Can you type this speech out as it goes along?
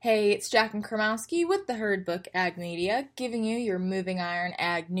Hey, it's Jaclyn Krymowski with the Herd Book Ag Media, giving you your Moving Iron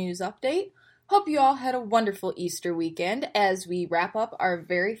Ag News Update. Hope you all had a wonderful Easter weekend as we wrap up our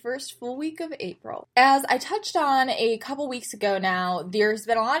very first full week of April. As I touched on a couple weeks ago now, there's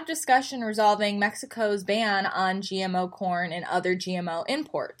been a lot of discussion resolving Mexico's ban on GMO corn and other GMO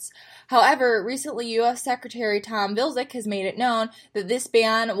imports. However, recently U.S. Secretary Tom Vilsack has made it known that this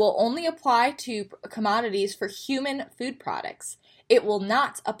ban will only apply to commodities for human food products. It will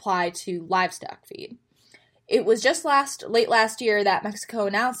not apply to livestock feed. It was just late last year that Mexico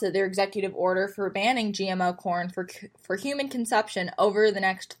announced that their executive order for banning GMO corn for human consumption over the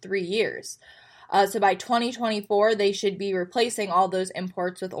next 3 years. So by 2024, they should be replacing all those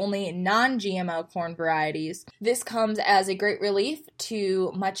imports with only non-GMO corn varieties. This comes as a great relief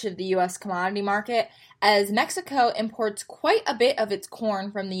to much of the U.S. commodity market, as Mexico imports quite a bit of its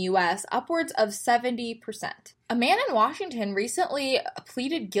corn from the U.S., upwards of 70%. A man in Washington recently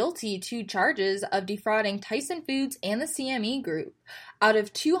pleaded guilty to charges of defrauding Tyson Foods and the CME Group out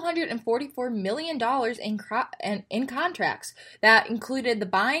of $244 million in contracts that included the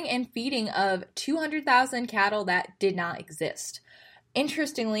buying and feeding of 200,000 cattle that did not exist.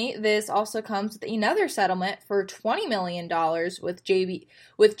 Interestingly, this also comes with another settlement for $20 million with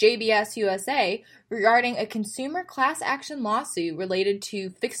JBS USA regarding a consumer class action lawsuit related to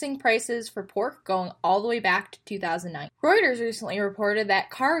fixing prices for pork going all the way back to 2009. Reuters recently reported that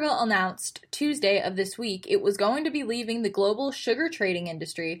Cargill announced Tuesday of this week it was going to be leaving the global sugar trading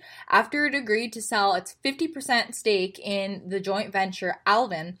industry after it agreed to sell its 50% stake in the joint venture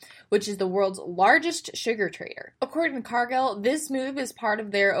Alvin, which is the world's largest sugar trader. According to Cargill, this move is part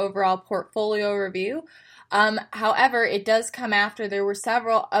of their overall portfolio review. However, it does come after there were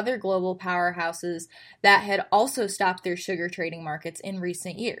several other global powerhouses that had also stopped their sugar trading markets in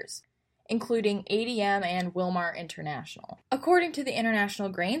recent years, including ADM and Wilmar International. According to the International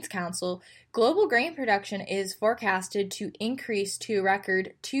Grains Council, global grain production is forecasted to increase to a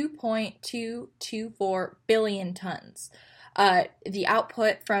record 2.224 billion tons. The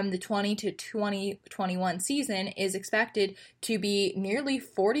output from the 20 to 2021 season is expected to be nearly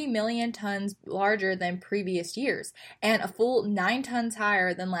 40 million tons larger than previous years, and a full 9 tons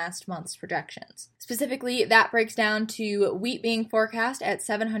higher than last month's projections. Specifically, that breaks down to wheat being forecast at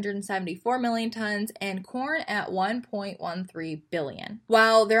 774 million tons and corn at 1.13 billion.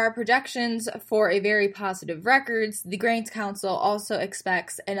 While there are projections for a very positive records, the Grains Council also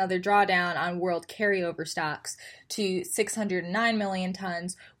expects another drawdown on world carryover stocks to 609 million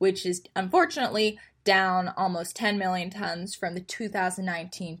tons, which is unfortunately down almost 10 million tons from the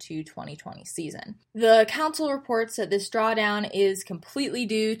 2019 to 2020 season. The council reports that this drawdown is completely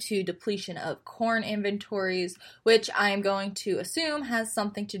due to depletion of corn inventories, which I am going to assume has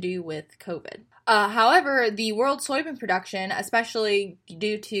something to do with COVID. However, the world soybean production, especially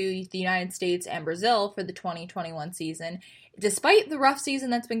due to the United States and Brazil for the 2021 season, despite the rough season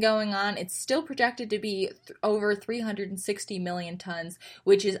that's been going on, it's still projected to be over 360 million tons,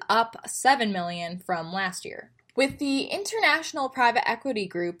 which is up 7 million from last year. With the international private equity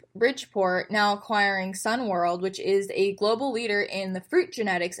group Bridgeport now acquiring Sunworld, which is a global leader in the fruit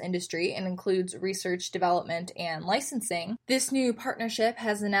genetics industry and includes research, development, and licensing, this new partnership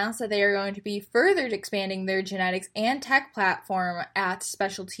has announced that they are going to be further expanding their genetics and tech platform at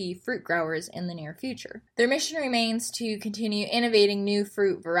specialty fruit growers in the near future. Their mission remains to continue innovating new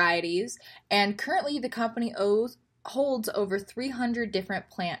fruit varieties, and currently the company holds over 300 different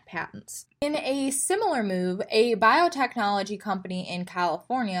plant patents. In a similar move, a biotechnology company in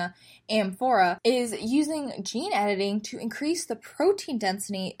California, Amphora, is using gene editing to increase the protein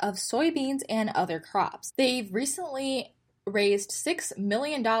density of soybeans and other crops. They've recently raised $6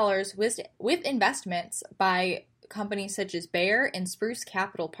 million with investments by companies such as Bayer and Spruce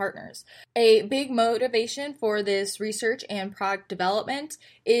Capital Partners. A big motivation for this research and product development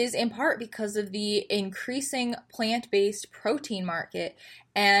is in part because of the increasing plant-based protein market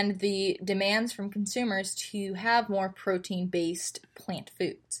and the demands from consumers to have more protein-based plant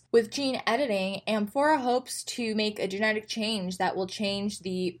foods. With gene editing, Amphora hopes to make a genetic change that will change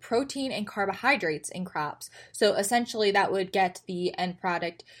the protein and carbohydrates in crops. So essentially that would get the end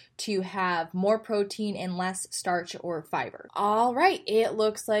product to have more protein and less starch or fiber. All right, it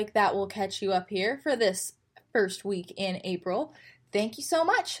looks like that will catch you up here for this first week in April. Thank you so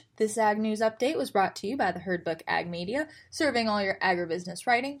much. This Ag News Update was brought to you by the Herd Book Ag Media, serving all your agribusiness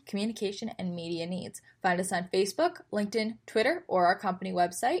writing, communication, and media needs. Find us on Facebook, LinkedIn, Twitter, or our company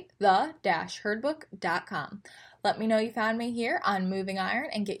website, the-herdbook.com. Let me know you found me here on Moving Iron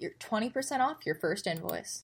and get your 20% off your first invoice.